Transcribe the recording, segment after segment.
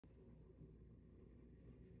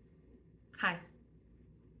Hi.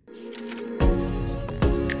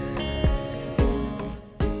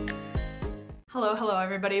 Hello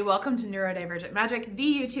everybody. Welcome to Neurodivergent Magic, the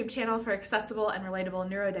YouTube channel for accessible and relatable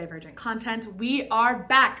neurodivergent content. We are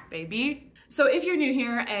back, baby. So if you're new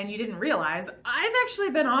here and you didn't realize, I've actually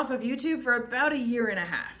been off of YouTube for about a year and a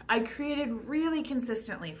half. I created really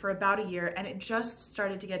consistently for about a year and it just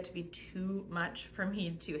started to get to be too much for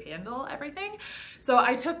me to handle everything. So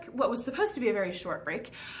I took what was supposed to be a very short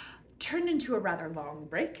break, turned into a rather long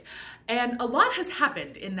break, and a lot has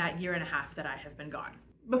happened in that year and a half that I have been gone.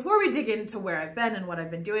 Before we dig into where I've been and what I've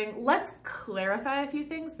been doing, let's clarify a few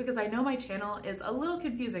things because I know my channel is a little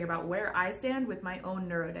confusing about where I stand with my own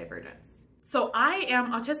neurodivergence. So I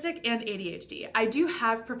am autistic and ADHD. I do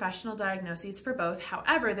have professional diagnoses for both.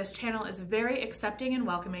 However, this channel is very accepting and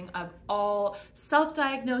welcoming of all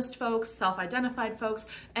self-diagnosed folks, self-identified folks,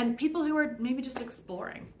 and people who are maybe just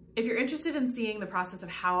exploring. If you're interested in seeing the process of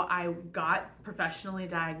how I got professionally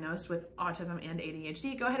diagnosed with autism and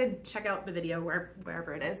ADHD, go ahead and check out the video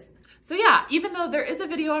wherever it is. So yeah, even though there is a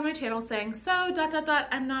video on my channel saying, so ...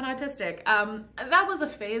 I'm not autistic, that was a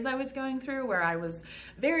phase I was going through where I was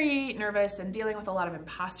very nervous and dealing with a lot of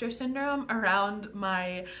imposter syndrome around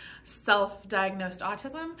my self-diagnosed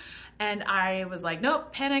autism. And I was like,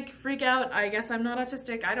 nope, panic, freak out, I guess I'm not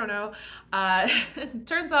autistic, I don't know.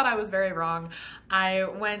 Turns out I was very wrong. I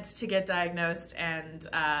went to get diagnosed and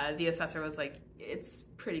the assessor was like, it's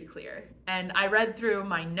pretty clear. And I read through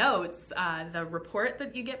my notes, the report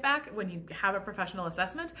that you get back when you have a professional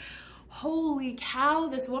assessment. Holy cow,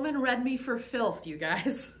 this woman read me for filth, you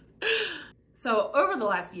guys. So over the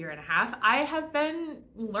last year and a half, I have been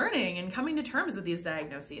learning and coming to terms with these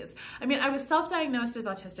diagnoses. I mean, I was self-diagnosed as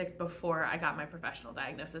autistic before I got my professional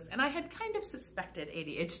diagnosis, and I had kind of suspected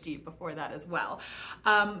ADHD before that as well.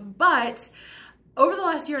 But over the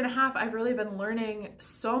last year and a half, I've really been learning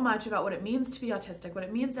so much about what it means to be autistic, what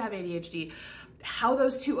it means to have ADHD, how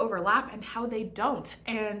those two overlap and how they don't.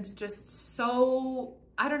 And just so,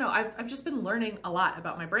 I don't know, I've just been learning a lot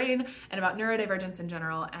about my brain and about neurodivergence in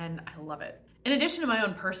general, and I love it. In addition to my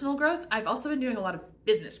own personal growth, I've also been doing a lot of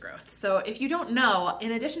business growth. So if you don't know,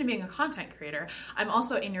 in addition to being a content creator, I'm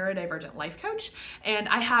also a neurodivergent life coach, and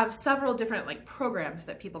I have several different programs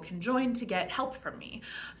that people can join to get help from me.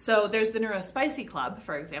 So there's the Neurospicy Club,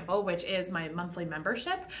 for example, which is my monthly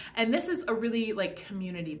membership, and this is a really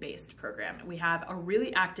community-based program. We have a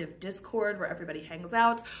really active Discord where everybody hangs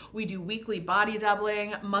out. We do weekly body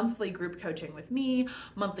doubling, monthly group coaching with me,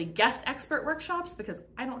 monthly guest expert workshops because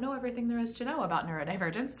I don't know everything there is to know about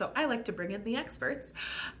neurodivergence, so I like to bring in the experts.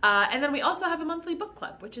 And then we also have a monthly book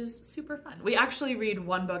club, which is super fun. We actually read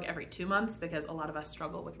one book every 2 months because a lot of us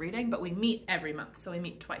struggle with reading, but we meet every month, so we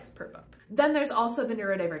meet twice per book. Then there's also the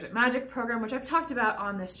Neurodivergent Magic program, which I've talked about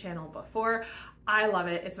on this channel before. I love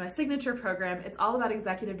it. It's my signature program. It's all about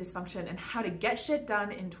executive dysfunction and how to get shit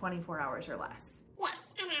done in 24 hours or less. Yes,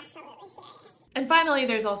 I'm absolutely serious. And finally,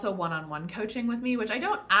 there's also one-on-one coaching with me, which I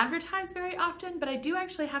don't advertise very often, but I do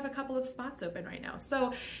actually have a couple of spots open right now.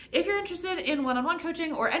 So if you're interested in one-on-one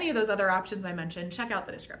coaching or any of those other options I mentioned, check out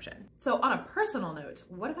the description. So on a personal note,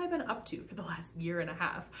 what have I been up to for the last year and a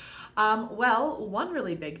half? Well, one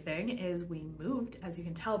really big thing is we moved, as you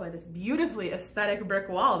can tell by this beautifully aesthetic brick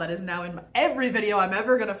wall that is now in every video I'm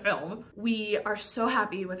ever gonna film. We are so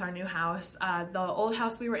happy with our new house. The old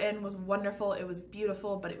house we were in was wonderful. It was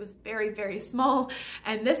beautiful, but it was very, very small.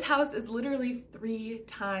 And this house is literally 3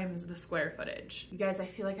 times the square footage. You guys, I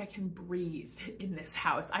feel like I can breathe in this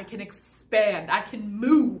house. I can expand, I can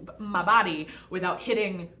move my body without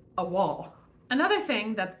hitting a wall. Another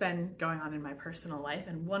thing that's been going on in my personal life,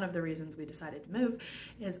 and one of the reasons we decided to move,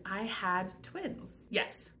 is I had twins.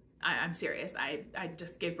 Yes, I'm serious. I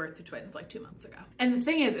just gave birth to twins 2 months ago. And the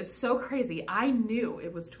thing is, it's so crazy. I knew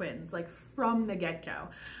it was twins, from the get-go.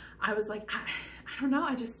 I was like, I don't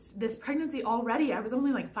know, this pregnancy already, I was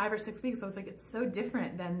only 5 or 6 weeks. I was like, it's so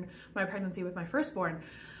different than my pregnancy with my firstborn.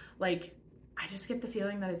 I just get the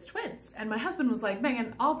feeling that it's twins. And my husband was like,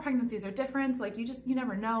 Megan, all pregnancies are different. You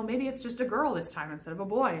never know. Maybe it's just a girl this time instead of a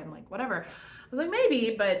boy, and whatever. I was like,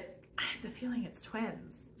 maybe, but I have the feeling it's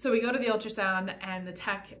twins. So we go to the ultrasound and the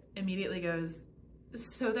tech immediately goes,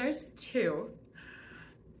 so there's 2.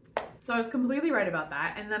 So I was completely right about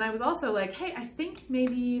that. And then I was also like, hey, I think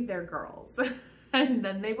maybe they're girls. And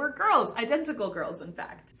then they were girls, identical girls, in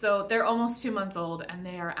fact. So they're almost 2 months old and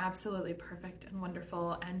they are absolutely perfect and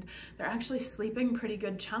wonderful. And they're actually sleeping pretty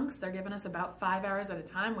good chunks. They're giving us about 5 hours at a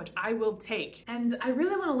time, which I will take. And I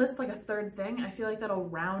really want to list like a third thing. I feel like that'll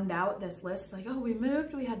round out this list. Like, oh, we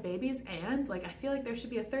moved, we had babies, and like, I feel like there should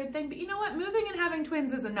be a third thing. But you know what? Moving and having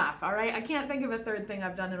twins is enough, all right? I can't think of a third thing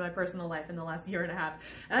I've done in my personal life in the last year and a half.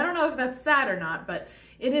 And I don't know if that's sad or not, but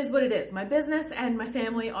it is what it is. My business and my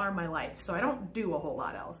family are my life, so I don't do a whole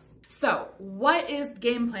lot else. So what is the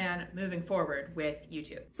game plan moving forward with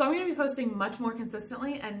YouTube? So I'm gonna be posting much more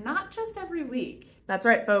consistently and not just every week. That's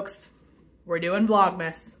right, folks. We're doing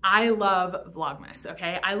Vlogmas. I love Vlogmas,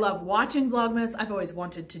 okay? I love watching Vlogmas. I've always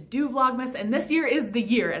wanted to do Vlogmas, and this year is the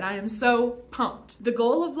year, and I am so pumped. The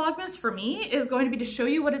goal of Vlogmas for me is going to be to show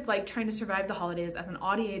you what it's like trying to survive the holidays as an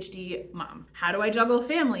ADHD mom. How do I juggle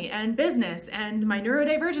family and business and my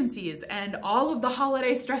neurodivergencies and all of the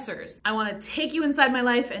holiday stressors? I want to take you inside my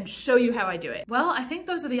life and show you how I do it. Well, I think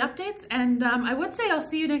those are the updates, and I would say I'll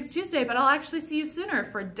see you next Tuesday, but I'll actually see you sooner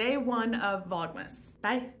for day 1 of Vlogmas.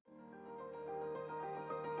 Bye.